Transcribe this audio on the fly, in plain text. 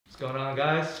going on,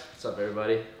 guys? What's up,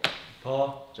 everybody?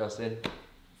 Paul, Justin,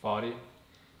 Fady.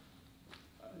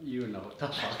 You know what the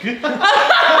fuck.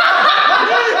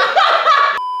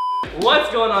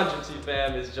 What's going on, Jiu-Jitsu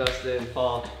fam? It's Justin,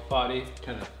 Paul, Fady,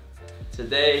 Kenneth.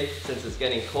 Today, since it's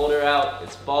getting colder out,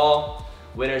 it's fall.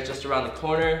 Winter's just around the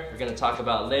corner. We're gonna talk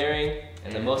about layering,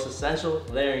 and the most essential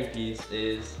layering piece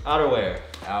is outerwear.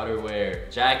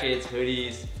 outerwear. Jackets,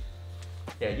 hoodies.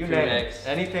 Yeah, you crew name necks. it.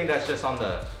 Anything that's just on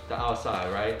the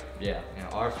outside, right? Yeah. You know,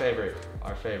 our favorite.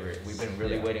 We've been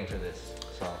really Yeah. waiting for this.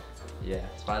 So, Yeah,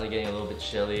 it's finally getting a little bit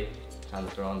chilly. Time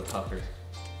to throw on the puffer.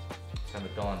 time to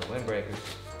throw on the windbreaker.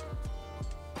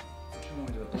 You want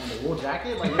me to throw on the wool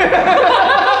jacket? Like,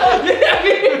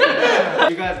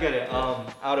 You guys get it.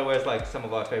 Outerwear is like some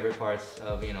of our favorite parts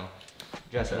of, you know,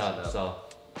 dressing up. So,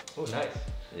 oh, nice.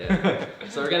 Yeah.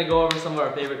 So we're gonna go over some of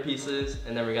our favorite pieces,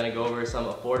 and then we're gonna go over some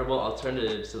affordable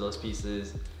alternatives to those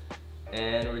pieces,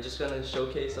 and we're just gonna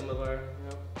showcase some of our,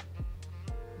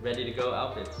 ready to go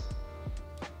outfits.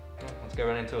 Yeah, let's get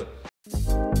right into it.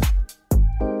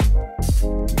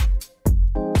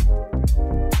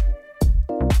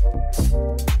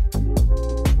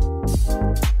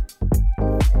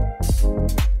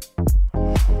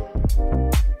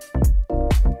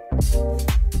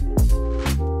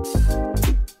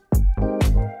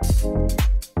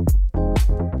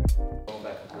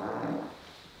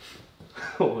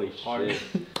 Holy shit.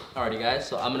 Alrighty guys,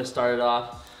 so I'm gonna start it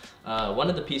off. One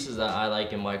of the pieces that I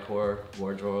like in my core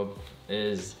wardrobe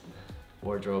is,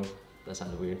 that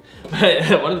sounded weird.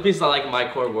 But one of the pieces I like in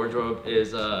my core wardrobe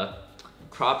is a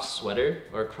cropped sweater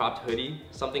or cropped hoodie,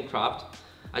 something cropped.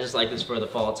 I just like this for the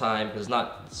fall time because it's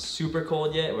not super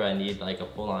cold yet where I need like a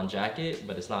full-on jacket,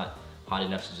 but it's not hot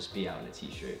enough to just be out in a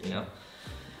t-shirt, you know?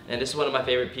 And this is one of my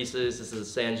favorite pieces. This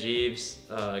is a Sanjeev's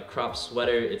cropped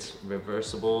sweater. It's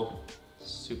reversible,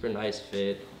 super nice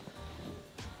fit.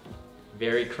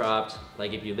 Very cropped,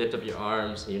 like if you lift up your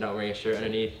arms and you're not wearing a shirt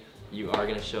underneath, you are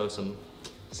gonna show some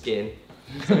skin,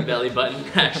 some belly button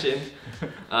action.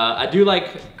 I do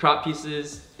like crop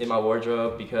pieces in my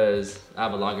wardrobe because I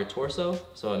have a longer torso,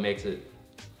 so it makes it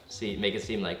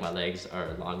seem like my legs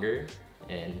are longer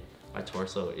and my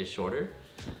torso is shorter.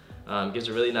 Gives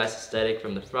a really nice aesthetic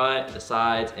from the front, the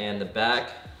sides, and the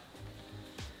back.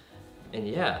 And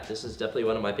yeah, this is definitely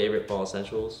one of my favorite fall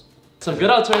essentials. Some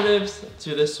good alternatives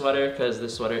to this sweater because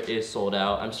this sweater is sold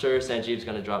out. I'm sure Sanjeev's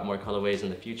gonna drop more colorways in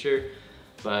the future,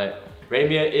 but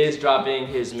Jeramie is dropping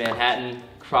his Manhattan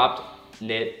cropped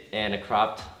knit and a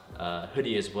cropped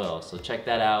hoodie as well. So check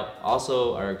that out.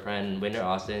 Also, our friend Winter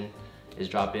Austin is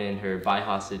dropping her Buy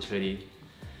Hostage hoodie.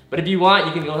 But if you want,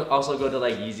 you can also go to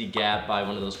like Easy Gap, buy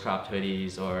one of those cropped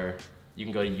hoodies, or you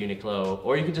can go to Uniqlo,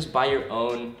 or you can just buy your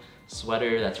own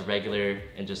sweater that's regular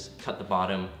and just cut the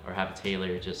bottom, or have a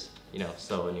tailor just, you know,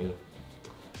 sew a new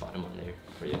bottom on there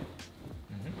for you.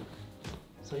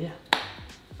 So yeah.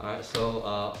 Alright,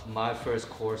 so my first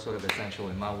core sort of essential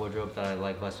in my wardrobe that I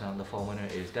like busting out in the fall winter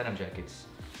is denim jackets.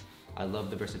 I love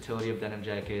the versatility of denim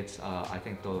jackets. I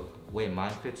think the way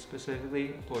mine fits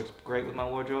specifically works great with my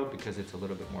wardrobe because it's a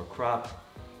little bit more cropped.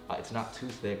 It's not too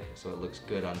thick, so it looks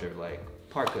good under like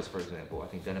parkas, for example. I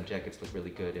think denim jackets look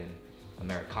really good in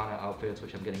Americana outfits,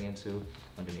 which I'm getting into,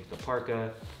 underneath the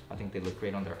parka. I think they look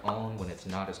great on their own when it's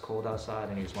not as cold outside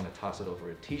and you just want to toss it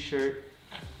over a t-shirt.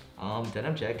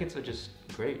 Denim jackets are just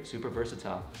great, super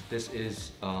versatile. This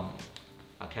is a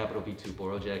capital V2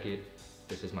 Boro jacket.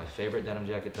 This is my favorite denim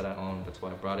jacket that I own, that's why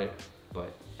I brought it.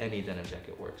 But any denim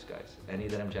jacket works, guys. Any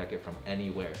denim jacket from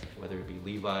anywhere, whether it be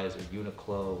Levi's or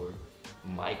Uniqlo or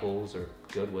Michaels or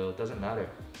Goodwill, it doesn't matter.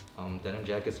 Denim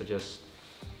jackets are just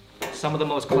some of the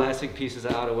most classic pieces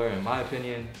of outerwear in my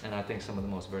opinion, and I think some of the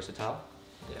most versatile.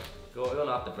 Yeah. Going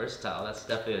off the versatile, that's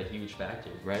definitely a huge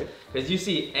factor. Right? Because you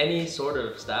see any sort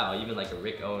of style, even like a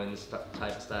Rick Owens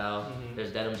type of style,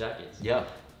 there's denim jackets. Yeah.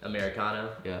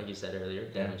 Americana, Yeah. like you said earlier,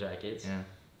 denim jackets. Yeah.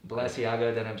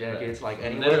 Balenciaga denim jackets, like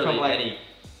anywhere Literally from like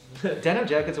any. denim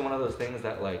jackets are one of those things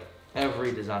that like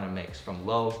every designer makes, from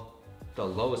the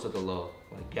lowest of the low,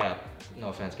 like Gap, no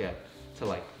offense Gap, to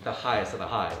like the highest of the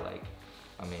high, like,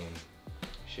 I mean,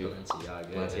 shoot,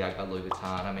 Balenciaga, Louis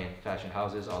Vuitton, I mean, fashion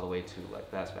houses all the way to like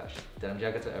fast fashion. Denim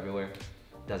jackets are everywhere.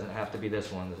 Doesn't have to be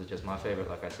this one, this is just my favorite,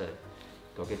 like I said.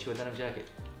 Go get you a denim jacket,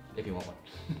 if you want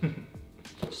one.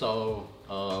 So,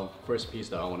 first piece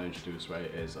that I want to introduce, right,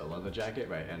 is a leather jacket,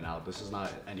 right? And now this is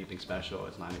not anything special,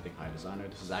 it's not anything high designer.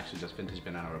 This is actually just vintage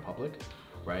Banana Republic,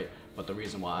 right? But the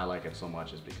reason why I like it so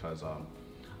much is because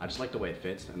I just like the way it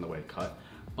fits and the way it cut.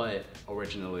 But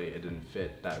originally it didn't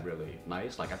fit that really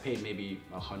nice. Like I paid maybe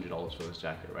 $100 for this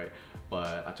jacket, right?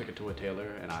 But I took it to a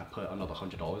tailor and I put another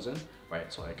 $100 in,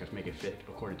 right? So I could make it fit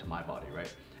according to my body,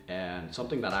 right? And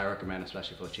something that I recommend,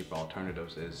 especially for the cheaper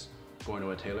alternatives, is going to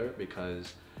a tailor, because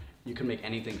you can make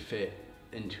anything fit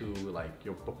into like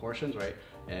your proportions, right?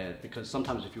 And because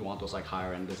sometimes if you want those like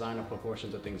higher end designer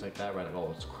proportions or things like that, right? Like,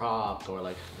 oh, it's cropped, or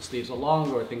like the sleeves are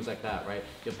longer, or things like that, right?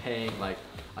 You're paying like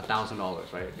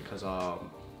 $1,000, right? Because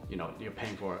you know, you're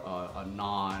paying for a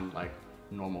non like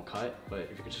normal cut. But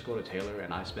if you could just go to tailor,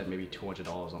 and I spent maybe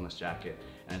 $200 on this jacket,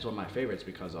 and it's one of my favorites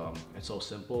because it's so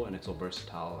simple and it's so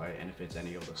versatile, right? And it fits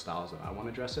any of the styles that I want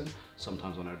to dress in.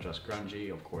 Sometimes when I dress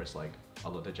grungy, of course, like a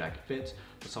leather jacket fits,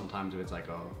 but sometimes if it's like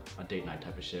a date night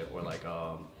type of shit, or like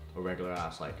a regular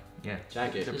ass like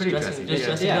jacket, they're pretty dressy. Just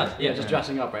dressing up. Just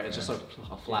dressing up, right? It's just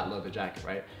a flat leather jacket,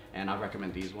 right? And I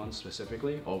recommend these ones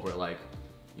specifically over like,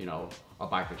 you know, a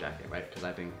biker jacket, right? Because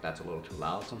I think that's a little too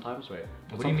loud sometimes, right?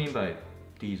 What do you mean by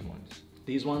these ones?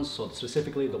 These ones, so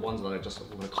specifically the ones that are just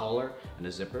with a collar and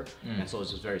a zipper, and so it's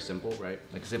just very simple, right?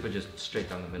 Like zipper just straight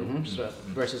down the middle.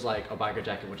 Versus like a biker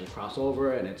jacket, which is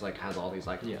crossover, and it's like has all these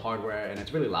like hardware, and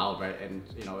it's really loud, right? And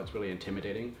you know, it's really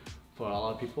intimidating for a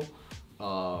lot of people.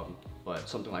 But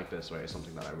something like this, right, is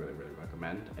something that I really, really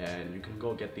recommend. And you can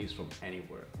go get these from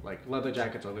anywhere. Like leather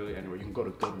jackets are literally anywhere. You can go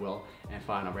to Goodwill and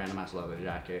find a random ass leather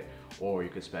jacket, or you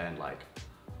could spend like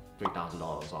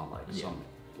 $3,000 on like some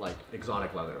like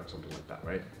exotic leather or something like that,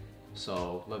 right?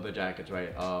 So leather jackets, right?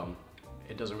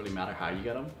 It doesn't really matter how you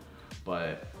get them,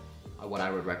 but what I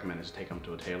would recommend is take them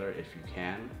to a tailor if you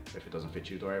can, if it doesn't fit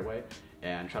you the right way,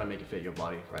 and try to make it fit your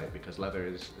body, right? Because leather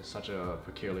is such a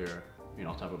peculiar, you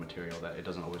know, type of material that it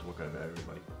doesn't always work out for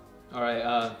everybody. All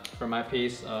right, for my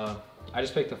piece, I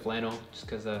just picked the flannel just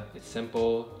because it's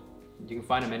simple. You can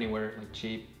find them anywhere, like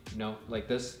cheap, you know, like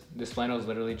this flannel is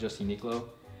literally just Uniqlo.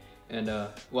 And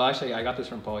well, actually I got this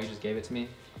from Paul, he just gave it to me.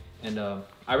 And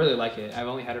I really like it. I've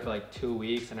only had it for like 2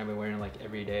 weeks and I've been wearing it like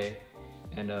every day.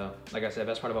 And like I said,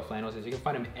 best part about flannels is you can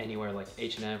find them anywhere, like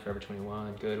H&M, Forever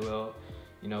 21, Goodwill.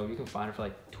 You know, you can find it for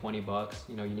like 20 bucks.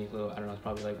 You know, Uniqlo, I don't know, it's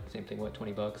probably like the same thing, what,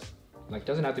 20 bucks? Like,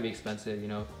 doesn't have to be expensive, you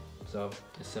know? So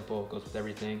it's simple, goes with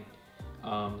everything.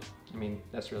 I mean,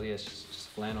 that's really it, it's just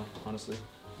flannel, honestly.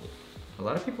 A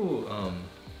lot of people,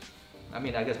 I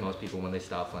mean, I guess most people, when they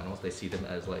style flannels, they see them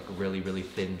as like really, really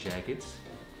thin jackets.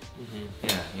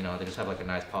 Yeah, you know, they just have like a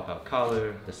nice pop-out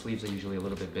collar. The sleeves are usually a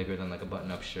little bit bigger than like a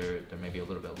button-up shirt. They're maybe a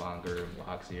little bit longer,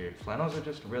 boxier. Flannels are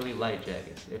just really light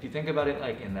jackets. If you think about it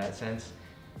like in that sense,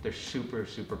 they're super,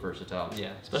 super versatile.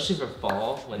 Yeah, especially for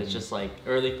fall, when it's just like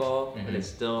early fall, when it's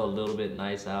still a little bit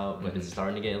nice out, but it's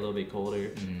starting to get a little bit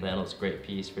colder. Flannel's a great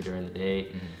piece for during the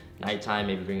day. Nighttime,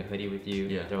 maybe bring a hoodie with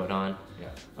you, throw it on,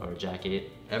 or a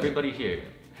jacket. Everybody here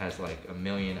has like a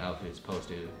million outfits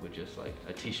posted with just like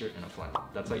a t-shirt and a flannel.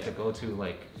 That's like the go-to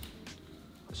like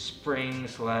spring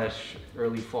 /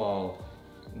 early fall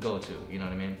go-to, you know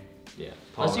what I mean? Yeah.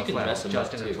 Paul Plus you in a can flannel, dress them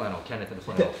Justin up in a too. flannel, Kenneth in a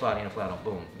flannel, Fady in a flannel,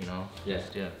 boom, you know? Yeah.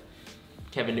 Just, yeah.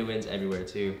 Kevin Newman's everywhere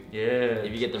too. Yeah.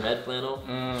 If you get the red flannel.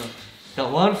 The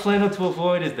one flannel to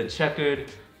avoid is the checkered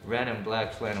red and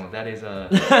black flannel. That is a...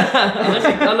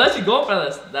 unless you go for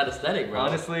that aesthetic, bro.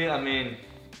 Honestly, I mean,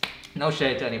 no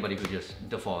shade to anybody who just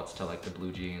defaults to like the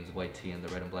blue jeans, white tee, and the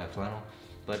red and black flannel.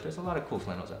 But there's a lot of cool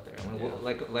flannels out there. I mean,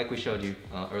 like we showed you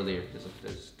earlier,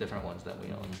 there's different ones that we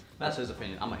own. That's his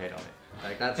opinion. I'm gonna hate on it.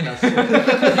 Like that's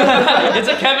it's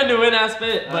a Kevin Newman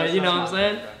aspect, but you know what I'm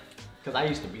saying? Because I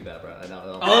used to be that, bro.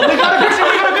 Oh, we got a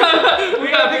picture. We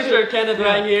got a picture of Kenneth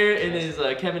right here in his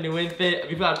Kevin Newman fit.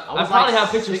 I probably have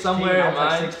pictures somewhere in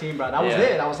mine. 16, bro. That was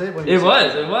it. That was it. When It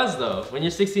was though. When you're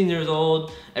 16 years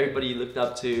old, everybody you looked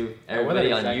up to,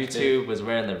 everybody on YouTube was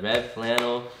wearing the red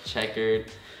flannel, checkered.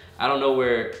 I don't know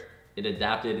where it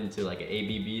adapted into like an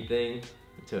ABB thing,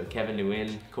 to a Kevin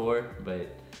Newman core, but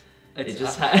it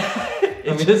just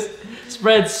just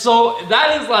spread so,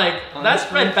 that is like, that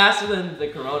spread faster than the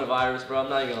coronavirus, bro. I'm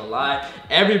not even gonna lie.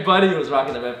 Everybody was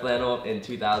rocking the red flannel in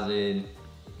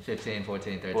 2015,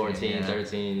 14, 13. 14,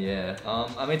 13, yeah.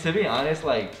 I mean, to be honest,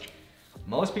 like,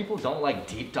 most people don't like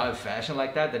deep dive fashion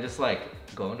like that. They just like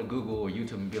go into Google or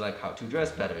YouTube and be like, how to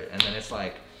dress better. And then it's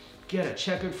like, get a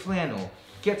checkered flannel,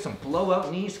 get some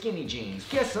blowout knee skinny jeans,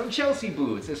 get some Chelsea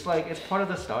boots. It's like, it's part of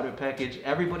the starter package.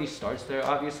 Everybody starts there,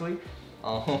 obviously.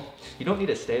 You don't need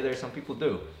to stay there, some people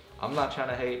do. I'm not trying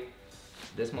to hate.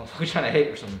 This motherfucker trying to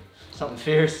hate for something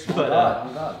fierce,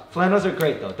 but flannels are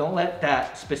great though. Don't let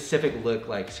that specific look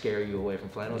like scare you away from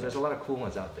flannels. There's a lot of cool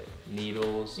ones out there.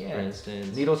 Needles, for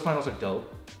instance. Needles flannels are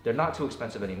dope. They're not too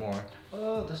expensive anymore.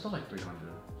 They're still like 300.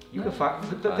 You can find,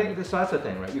 so that's the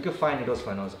thing, right? You can find Needles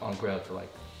flannels on Grail for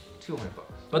like 200 bucks.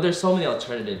 But there's so many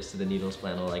alternatives to the needles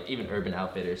flannel. Like even Urban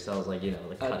Outfitters sells like, you know,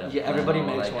 like cut up. Yeah, everybody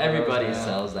flannel. makes like, one of those everybody now.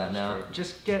 sells that now.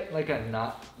 Just get like a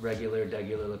not regular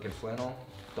looking flannel.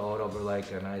 Throw it over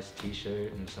like a nice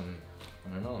t-shirt and some,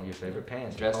 I don't know, your favorite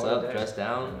pants. Dress Call it a up, day. dress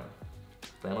down. Yeah.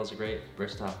 Flannels are great,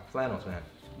 versatile. Flannels, man.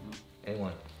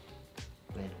 A1.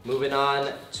 Moving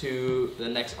on to the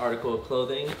next article of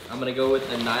clothing, I'm gonna go with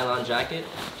a nylon jacket.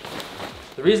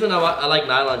 The reason I like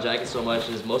nylon jackets so much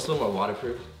is most of them are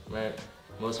waterproof, right?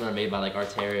 Most of them are made by like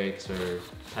Arc'teryx or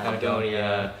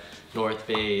Patagonia, North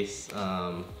Face,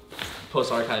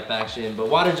 post-archive faction, but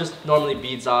water just normally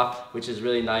beads off, which is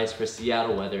really nice for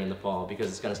Seattle weather in the fall because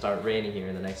it's gonna start raining here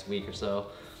in the next week or so.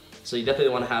 So you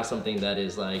definitely wanna have something that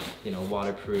is like, you know,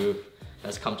 waterproof,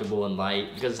 that's comfortable and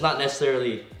light, because it's not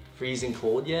necessarily freezing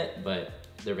cold yet, but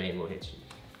the rain will hit you.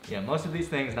 Yeah, most of these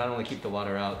things not only keep the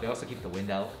water out, they also keep the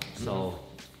wind out. So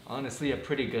honestly, a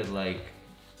pretty good like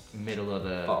middle of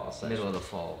the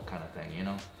fall kind of thing, you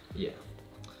know?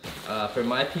 Yeah. For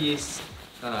my piece,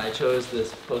 I chose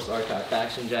this post-archive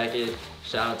faction jacket.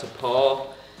 Shout out to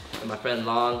Paul and my friend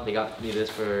Long. They got me this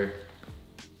for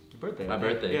Birthday. my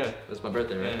birthday. Yeah. It's my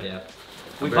birthday, right? Yeah.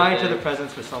 We My buy each birthday. other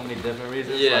presents for so many different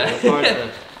reasons. Yeah. Like, of course,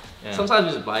 yeah. Sometimes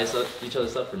we just buy each other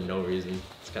stuff for no reason.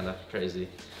 It's kind of crazy.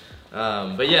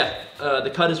 But yeah,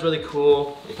 the cut is really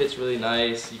cool. It fits really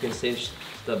nice. You can cinch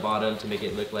the bottom to make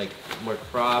it look like more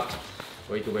cropped,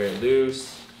 or you can wear it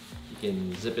loose. You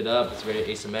can zip it up. It's very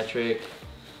asymmetric.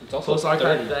 It's also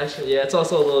Post-archive fashion. Yeah, it's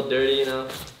also a little dirty, you know,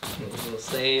 a little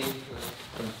stain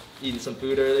from eating some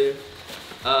food earlier.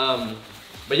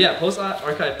 But yeah,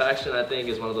 post-archive faction I think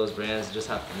is one of those brands that just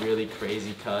have really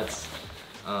crazy cuts.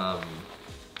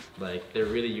 Like they're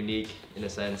really unique in a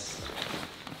sense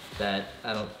that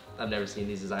I've never seen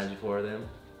these designs before them.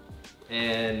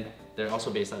 And they're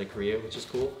also based out of Korea, which is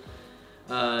cool.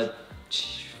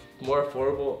 More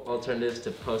affordable alternatives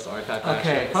to post-archive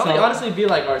faction. Okay, Probably so- honestly be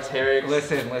like Arc'teryx.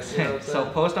 Listen. You know what I'm So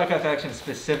saying? post-archive faction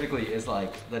specifically is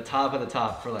like the top of the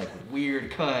top for like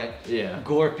weird cut, Yeah.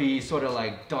 gorpy, sort of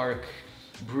like dark,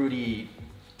 broody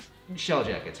shell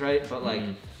jackets, right? But like,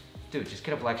 dude, just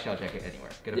get a black shell jacket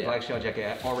anywhere. Get a Yeah. black shell jacket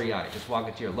at REI. Just walk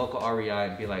into your local REI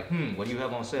and be like, what do you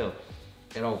have on sale?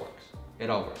 It all works.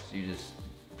 It all works. You just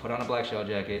put on a black shell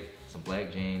jacket, some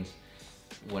black jeans,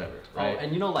 whatever, right? Oh,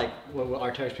 and you know, like with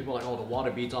Arc'teryx, people are like, oh, the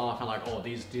water beads off, and like, oh,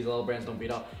 these other brands don't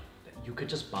beat off. You could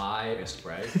just buy a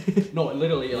spray. No,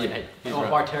 literally, like, Yeah, of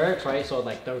right. Arc'teryx, right? So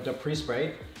like they're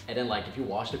pre-sprayed, and then like if you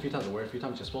wash it a few times or wear it a few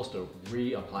times, you're supposed to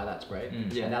reapply that spray.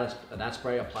 Yeah. And that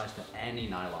spray applies to any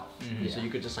nylon. So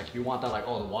you could just like, if you want that, like,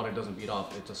 oh, the water doesn't beat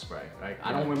off, it's a spray, right?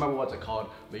 I don't remember what's it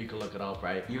called, but you can look it up,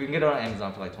 right? You can get it on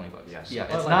Amazon for like 20 bucks. Yes. Yeah,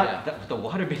 But it's like, not, the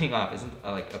water beating off isn't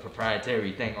like a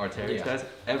proprietary thing Arc'teryx Yeah. does.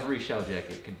 Every shell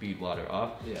jacket can bead water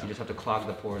off. Yeah. You just have to clog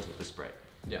the pores with the spray.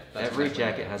 Yeah. Every exactly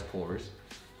jacket right. has pores.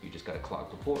 You just gotta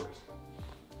clog the pores.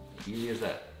 Easy as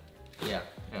that. Yeah.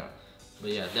 Yeah.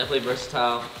 But yeah, definitely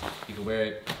versatile. You can wear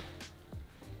it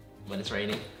when it's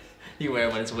raining. You can wear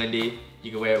it when it's windy.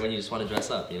 You can wear it when you just want to dress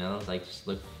up, you know? Like just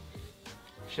look.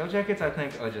 Shell jackets, I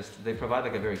think, are just, they provide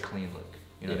like a very clean look.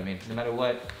 You know what I Yeah. mean? No matter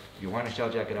what, you're wearing a shell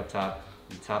jacket up top,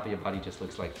 the top of your body just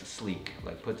looks like sleek.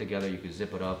 Like put together, you could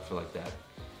zip it up for like that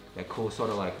cool sort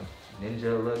of like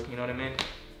ninja look, you know what I mean?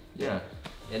 Yeah.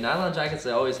 And nylon jackets,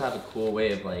 they always have a cool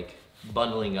way of like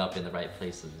bundling up in the right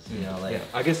places, you know? Like, Yeah,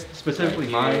 I guess specifically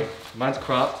right here. mine's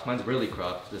cropped. Mine's really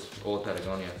cropped, this old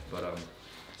Patagonia, but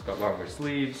it's got longer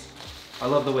sleeves. I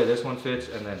love the way this one fits,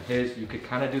 and then his, you could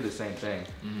kind of do the same thing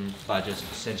by just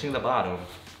cinching the bottom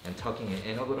and tucking it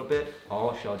in a little bit.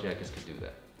 All shell jackets could do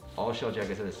that. All shell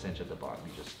jackets have a cinch at the bottom.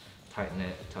 You just tighten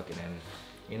it, tuck it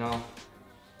in, you know?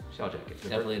 Shell jackets.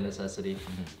 definitely a necessity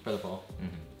for the fall.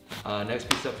 Next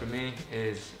piece up for me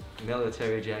is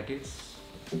military jackets.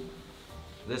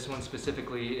 This one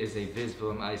specifically is a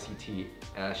Visboom ICT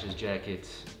Ashes jacket,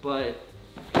 but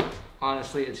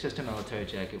honestly, it's just a military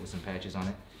jacket with some patches on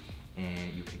it.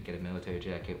 And you can get a military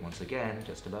jacket, once again,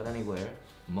 just about anywhere.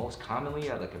 Most commonly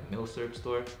at like a milsurp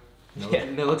store,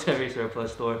 military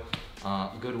surplus store.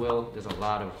 Goodwill, there's a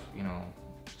lot of, you know,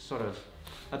 sort of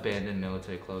abandoned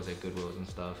military clothes at Goodwills and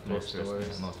stuff. Most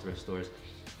thrift stores.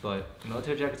 But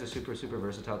military jackets are super, super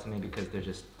versatile to me because they're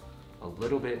just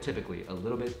typically a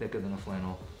little bit thicker than a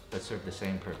flannel, but serve the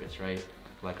same purpose, right?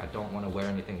 Like I don't want to wear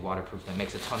anything waterproof that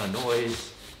makes a ton of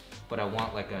noise, but I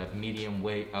want like a medium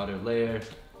weight outer layer,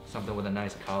 something with a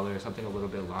nice collar, something a little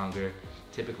bit longer.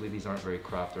 Typically these aren't very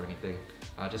cropped or anything.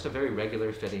 Just a very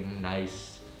regular fitting,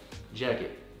 nice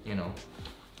jacket, you know?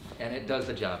 And it does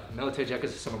the job. Military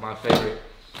jackets are some of my favorite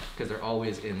because they're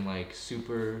always in like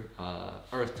super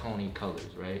earth tony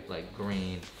colors, right? Like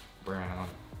green, brown,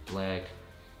 black.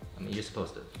 I mean, you're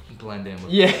supposed to blend in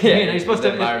with you're supposed the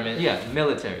to environment. Yeah,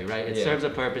 military, right? It serves a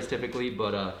purpose typically,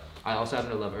 but I also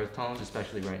happen to love earth tones,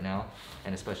 especially right now,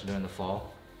 and especially during the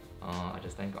fall. I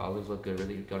just think olives look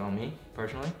really good on me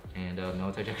personally, and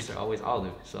military jackets are always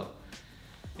olive, so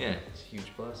yeah, It's a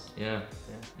huge plus. yeah.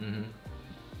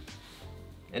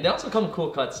 And they also come with cool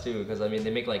cuts too, because I mean they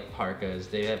make like parkas.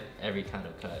 They have every kind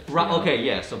of cut. Right. You know? Okay.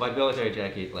 Yeah. So by military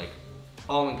jacket, like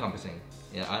all encompassing.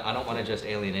 Yeah. I don't want to just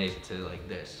alienate to like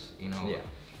this. You know. Yeah.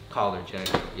 Collar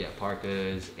jacket. Yeah.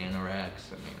 Parkas,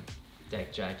 anoraks. I mean.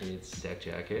 Deck jackets. Deck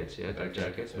jackets. Yeah. Deck jackets.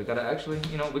 jackets, We gotta actually.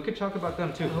 You know. We could talk about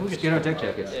them too. we Let's could get our talk deck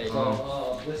about jackets. that. Yeah,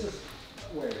 So this is,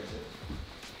 where is it?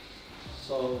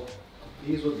 So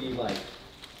these would be like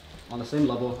on the same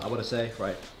level, I would say,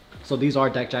 right? So these are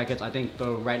deck jackets. I think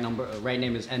the right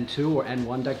name is N2 or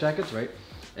N1 deck jackets, right?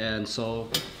 And so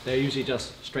they're usually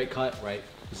just straight cut, right?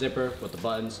 Zipper with the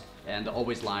buttons, and they're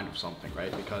always lined with something,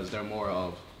 right? Because they're more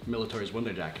of military's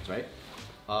winter jackets, right?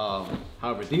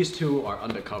 However, these two are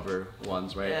undercover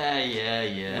ones, right?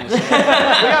 Yeah.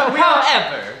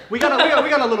 However, We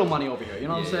got a little money over here, you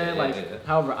know what I'm saying? Yeah, Like, yeah.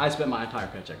 however, I spent my entire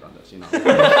paycheck on this, you know.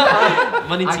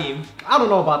 money team. I don't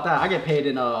know about that. I get paid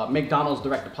in McDonald's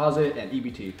direct deposit and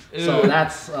EBT, so Ew.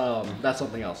 that's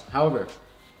something else. However,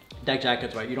 deck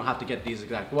jackets, right? You don't have to get these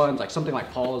exact ones. Like something like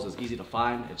Paul's is easy to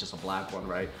find. It's just a black one,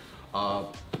 right?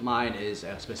 Mine is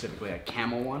specifically a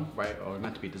camel one, right? Or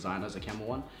meant to be designed as a camel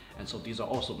one. And so these are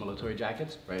also military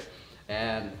jackets, right?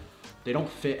 And they don't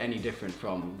fit any different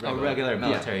from regular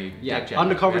military yeah. deck jacket,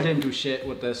 Undercover right? didn't do shit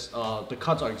with this. The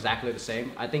cuts are exactly the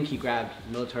same. I think he grabbed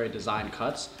military design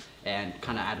cuts and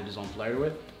kind of added his own flair to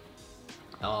it.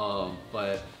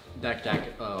 But deck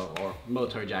jacket or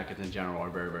military jackets in general are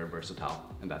very, very versatile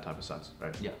in that type of sense,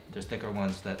 right? Yeah, there's thicker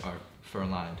ones that are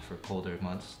fur-lined for colder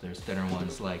months. There's thinner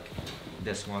ones like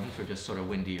this one for just sort of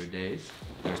windier days.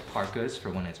 There's parkas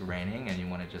for when it's raining and you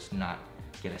want to just not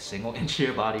get a single inch of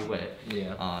your body wet.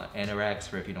 Yeah. Anoraks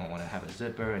for if you don't want to have a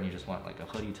zipper and you just want like a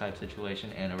hoodie type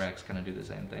situation. Anoraks kind of do the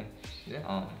same thing.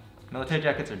 Yeah. Military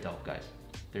jackets are dope, guys.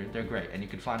 They're great, and you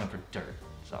can find them for dirt.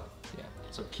 So Yeah.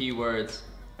 So keywords,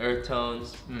 earth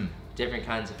tones, different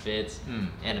kinds of fits,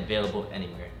 and available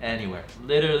anywhere. anywhere.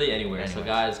 Literally anywhere. So Anywhere.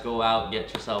 guys, go out,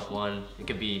 get yourself one. It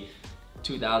could be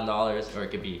 $2,000 or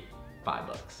it could be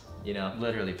 $5. You know,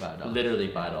 Literally $5. literally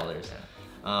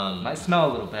 $5. Might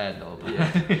smell a little bad though. But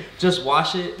Yeah. Just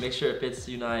wash it, make sure it fits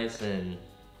you nice, and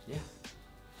yeah.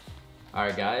 All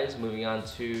right, guys, moving on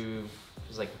to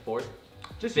it's like the fourth,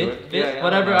 Just fifth, do it.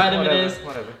 whatever item it is.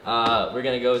 Whatever. We're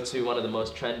gonna go to one of the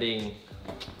most trending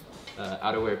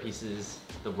outerwear pieces,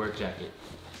 the work jacket.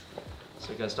 So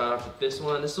we're gonna start off with this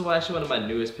one. This is actually one of my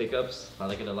newest pickups. I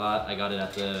like it a lot. I got it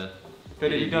at the Where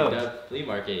did you go? flea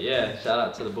market. Yeah, shout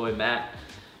out to the boy Matt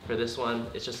for this one.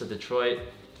 It's just a Detroit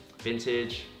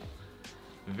vintage,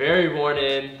 very worn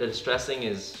in. The distressing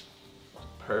is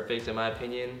perfect in my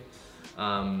opinion.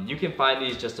 You can find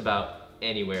these just about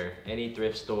anywhere, any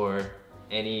thrift store,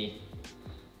 any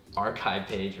archive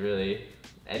page really,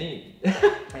 any.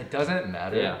 It doesn't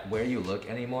matter Yeah. where you look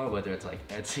anymore, whether it's like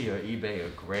Etsy or eBay or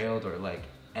Grailed or like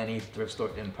any thrift store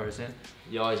in person.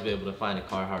 You always be able to find a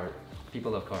Carhartt.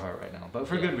 People love Carhartt right now, but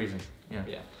for Yeah. good reason. Yeah.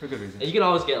 Yeah. For good reason. And you can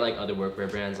always get like other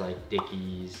workwear brands like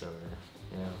Dickies or,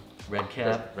 you know, Red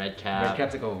Cap. Red Cap. Red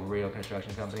Cap's like a real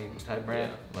construction company type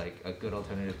brand. Like a good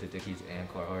alternative to Dickies and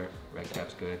Carhartt. Red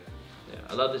Cap's good. Yeah,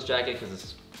 I love this jacket because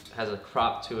it has a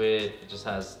crop to it. It just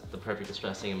has the perfect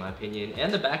distressing in my opinion.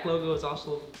 And the back logo is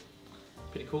also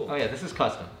pretty cool. Oh yeah, this is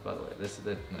custom, by the way. This is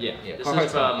the Yeah, this Carhartt's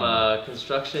is not from common.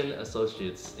 Construction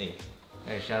Associates Inc.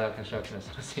 Hey, shout out Construction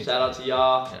Associates. Shout out to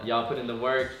y'all. Yeah. Y'all put in the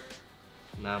work.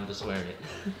 Now I'm just wearing it.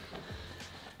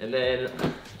 And then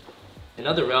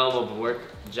another realm of work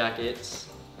jackets.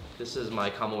 This is my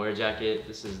common wear jacket.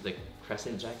 This is the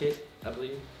Crescent jacket, I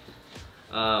believe.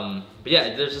 But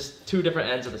yeah, there's just two different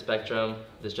ends of the spectrum.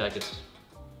 This jacket's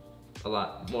a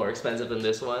lot more expensive than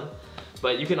this one.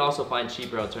 But you can also find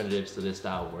cheaper alternatives to this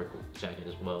style of work jacket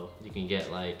as well. You can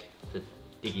get like the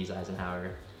Dickies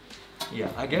Eisenhower.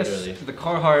 Yeah, I guess Literally. the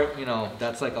Carhartt, you know,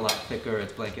 that's like a lot thicker.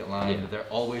 It's blanket lined. Yeah. They're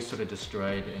always sort of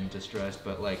destroyed and distressed.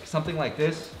 But like something like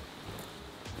this,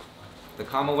 the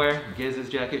Commonwear, Giz's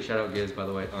jacket. Shout out Giz, by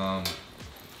the way.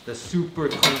 The super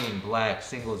clean black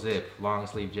single zip long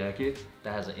sleeve jacket.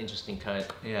 That has an interesting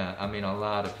cut. Yeah, I mean a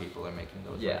lot of people are making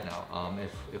those Yeah. right now.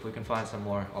 If we can find some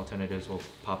more alternatives, we'll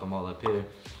pop them all up here.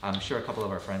 I'm sure a couple of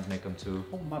our friends make them too.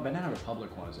 Oh, my Banana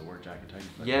Republic one is a work jacket type.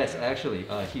 Yes, actually,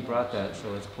 he brought that,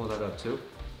 so let's pull that up too.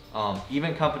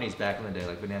 Even companies back in the day,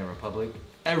 like Banana Republic,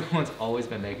 everyone's always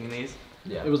been making these.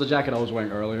 Yeah. It was the jacket I was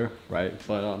wearing earlier, right?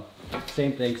 But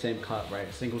same thing, same cut,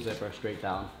 right? Single zipper, straight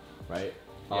down, right?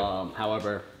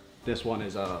 However, this one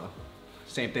is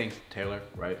same thing, tailor,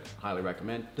 right? Highly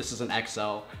recommend. This is an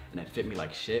XL and it fit me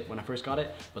like shit when I first got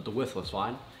it, but the width was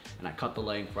fine. And I cut the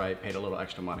length, right? Paid a little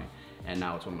extra money. And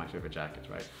now it's one of my favorite jackets,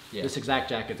 right? Yeah. This exact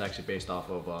jacket is actually based off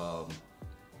of,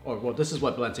 well, this is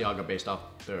what Balenciaga based off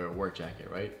their work jacket,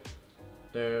 right?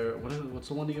 What's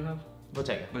the one that you have?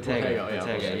 Bottega.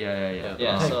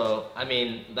 Yeah, so I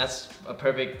mean, that's a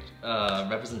perfect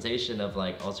representation of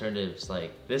like alternatives.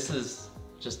 Like this is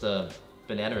just a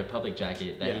Banana Republic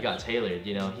jacket that he got tailored.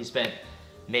 You know, he spent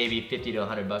maybe 50 to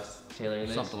 100 bucks tailoring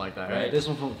this. Something like that, right? This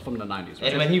one from the 90s, right?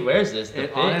 And when he wears this,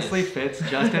 it honestly fits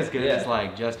just as good as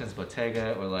like Justin's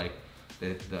Bottega or like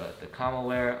the camo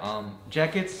wear.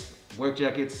 Jackets, work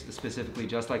jackets specifically,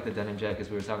 just like the denim jackets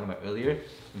we were talking about earlier,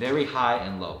 very high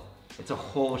and low. It's a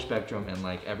whole spectrum and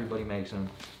like everybody makes them.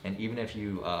 And even if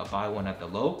you buy one at the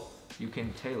low, you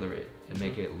can tailor it and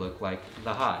make it look like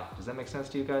the high. Does that make sense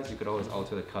to you guys? You could always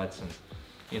alter the cuts and,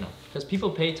 you know. Because people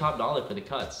pay top dollar for the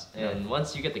cuts. And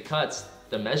once you get the cuts,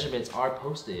 the measurements are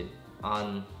posted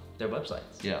on their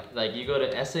websites. Yeah. Like you go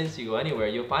to Essence, you go anywhere,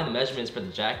 you'll find the measurements for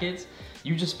the jackets.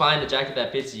 You just find the jacket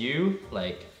that fits you,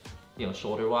 like, you know,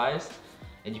 shoulder wise,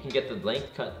 and you can get the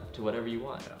length cut to whatever you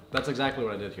want. Yeah. That's exactly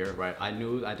what I did here, right? I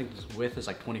think this width is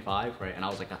like 25, right? And I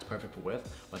was like, that's perfect for width.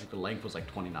 But I think the length was like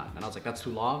 29. And I was like, that's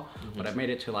too long. But I made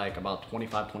it to like about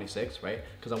 25, 26, right?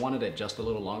 Because I wanted it just a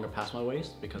little longer past my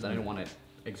waist because I didn't want it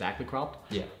exactly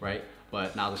cropped, right?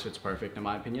 But now this fits perfect in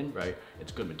my opinion, right?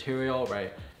 It's good material,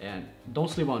 right? And don't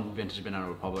sleep on vintage Banana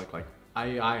Republic. Like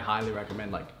I highly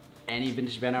recommend like any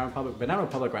vintage Banana Republic. Banana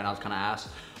Republic right now is kind of ass.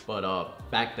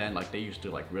 But back then, like they used to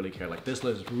like really care. Like this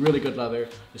is really good leather.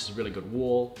 This is really good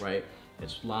wool, right?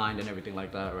 It's lined and everything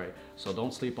like that, right? So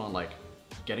don't sleep on like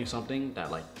getting something that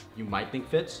like you might think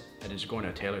fits and it's going to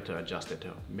a tailor to adjust it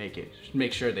to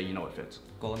make sure that you know it fits.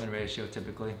 Goldman ratio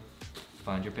typically,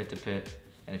 find your pit to pit.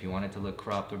 And if you want it to look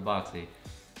cropped or boxy,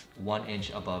 1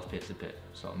 inch above pit to pit.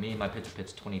 So me, my pit to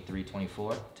pit's 23,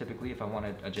 24 typically if I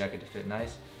wanted a jacket to fit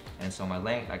nice. And so my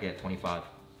length, I get 25,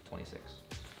 26.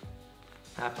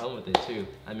 Have fun with it too.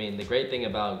 I mean, the great thing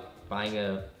about buying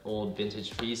a old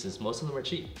vintage piece is most of them are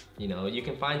cheap. You know, you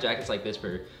can find jackets like this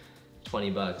for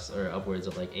 20 bucks or upwards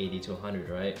of like 80 to 100,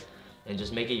 right? And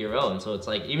just make it your own. So it's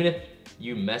like, even if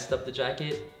you messed up the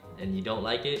jacket and you don't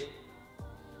like it,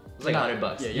 it's like 100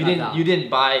 bucks. Yeah, you didn't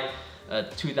buy a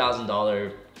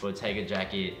 $2,000 Bottega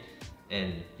jacket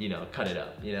and, you know, cut it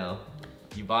up, you know?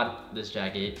 You bought this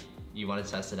jacket, you want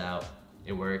to test it out,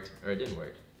 it worked or it didn't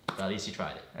work. But at least you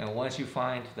tried it. And once you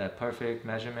find that perfect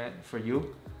measurement for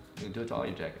you, you do it to all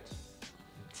your jackets.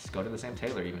 Just go to the same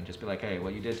tailor even. Just be like, hey,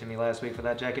 what you did to me last week for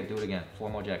that jacket, do it again. 4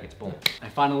 more jackets, boom. And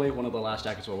finally, one of the last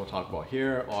jackets we'll talk about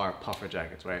here are puffer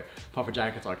jackets, right? Puffer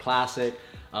jackets are classic.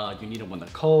 You need them in the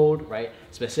cold, right?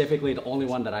 Specifically, the only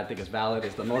one that I think is valid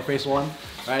is the North Face one,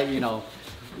 right? You know,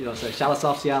 so shout out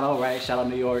South Seattle, right? Shout out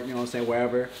New York, you know what I'm saying,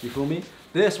 wherever, you feel me?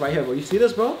 This right here, bro, you see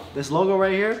this, bro? This logo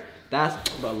right here?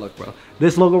 Bro, look, bro.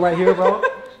 This logo right here, bro,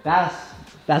 that's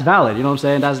valid, you know what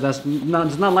I'm saying?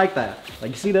 It's not like that.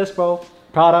 Like, you see this, bro?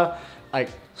 Prada, like,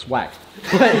 swag.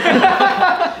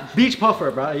 Beach puffer,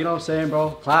 bro, you know what I'm saying,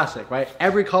 bro? Classic, right?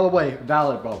 Every colorway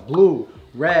valid, bro. Blue,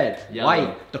 red,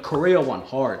 white, the Korea one,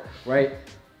 hard, right?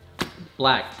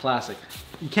 Black, classic.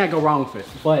 You can't go wrong with it,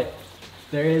 but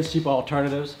there is cheaper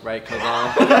alternatives, right? Cause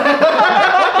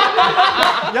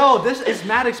yo, this is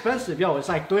mad expensive. Yo, it's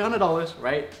like $300,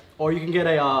 right? Or you can get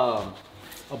a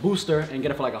booster and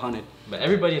get it for like 100. But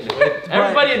everybody in the hood,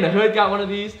 everybody in the hood got one of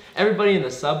these. Everybody in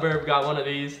the suburb got one of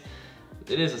these.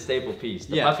 It is a staple piece.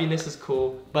 The puffiness is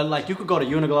cool. But like you could go to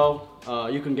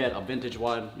Uniqlo, you can get a vintage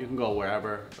one, you can go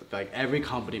wherever. Like every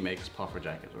company makes puffer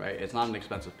jackets, right? It's not an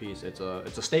expensive piece. It's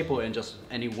a staple in just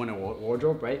any winter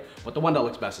wardrobe, right? But the one that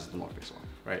looks best is the North Face one,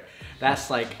 right?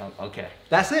 That's like, okay.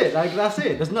 That's it, like that's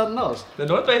it. There's nothing else. The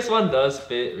North Face one does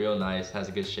fit real nice, has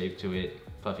a good shape to it.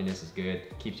 Puffiness is good,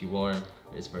 keeps you warm,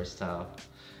 it's versatile.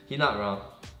 He's not wrong.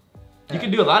 You can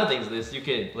do a lot of things with this. You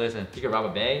can, listen, you can rob a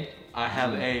bank. I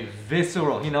have a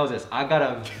visceral, he knows this, I got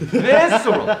a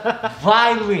visceral,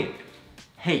 violent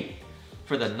hate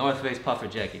for the North Face puffer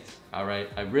jackets, all right?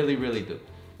 I really, really do.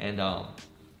 And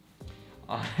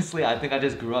honestly, I think I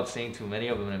just grew up seeing too many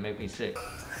of them and it made me sick.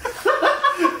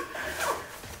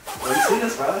 Well, you see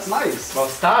this, bro? That's nice. Bro,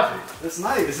 stop it. That's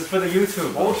nice. This is for the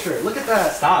YouTube. Culture. Look at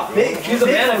that. Stop. Big, he's a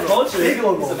man of culture. Big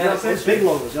logos. You know what I'm saying? Big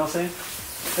logos. You know what I'm saying?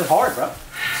 It's hard, bro.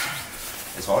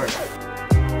 It's hard.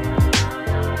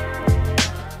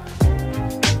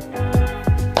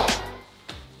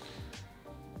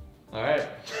 All right.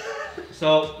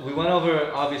 So we went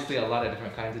over obviously a lot of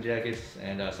different kinds of jackets,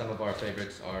 and some of our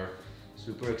favorites are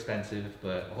super expensive,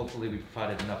 but hopefully we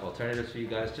provided enough alternatives for you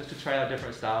guys just to try out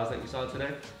different styles that you saw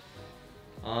today.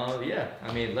 Yeah,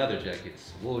 I mean leather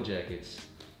jackets, wool jackets,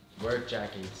 Work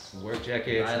jackets,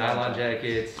 nylon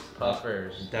jackets,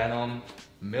 puffers, denim,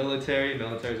 military's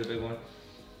a big one.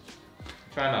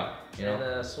 Try them out, you know.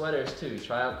 And sweaters too.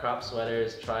 Try out crop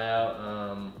sweaters, try out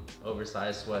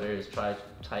oversized sweaters, try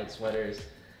tight sweaters.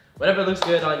 Whatever looks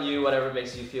good on you, whatever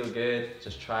makes you feel good,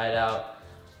 just try it out.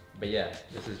 But yeah,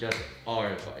 This is just our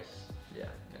advice. yeah.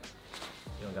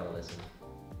 You don't gotta listen.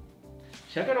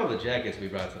 Check out all the jackets we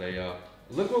brought today, y'all.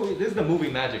 Look what this is the movie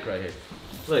magic right here.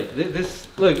 Look, look at this.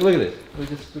 Look at this.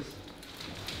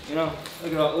 You know,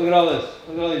 look at all this.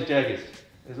 Look at all these jackets.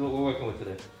 This is what we're working with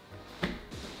today.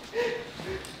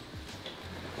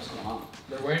 What's going on?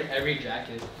 They're wearing every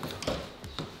jacket.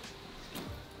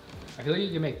 I feel like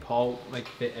you can make Paul like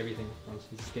fit everything. Once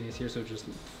his skin is here, so just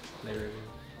layer it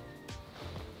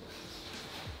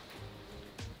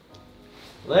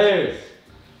in. Layers.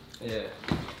 Yeah.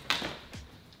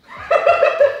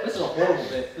 This is a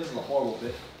horrible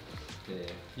bit. Yeah.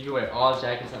 You can wear all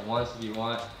jackets at once if you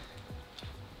want.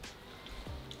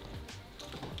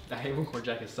 The Haven Core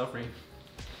jacket's suffering.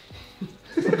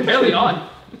 Barely on.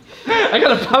 I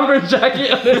got a puffer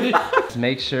jacket underneath.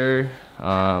 Make sure,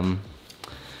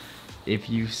 if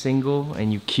you single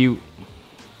and you cute,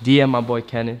 DM my boy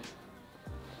Kenneth.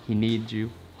 He needs you.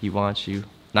 He wants you.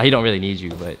 Now he don't really need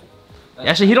you, but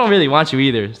actually he don't really want you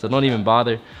either. So don't even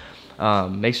bother.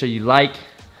 Make sure you like,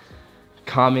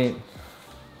 comment,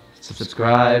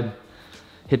 subscribe,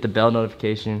 hit the bell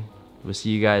notification. We'll see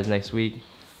you guys next week.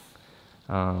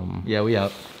 Yeah, we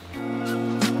out.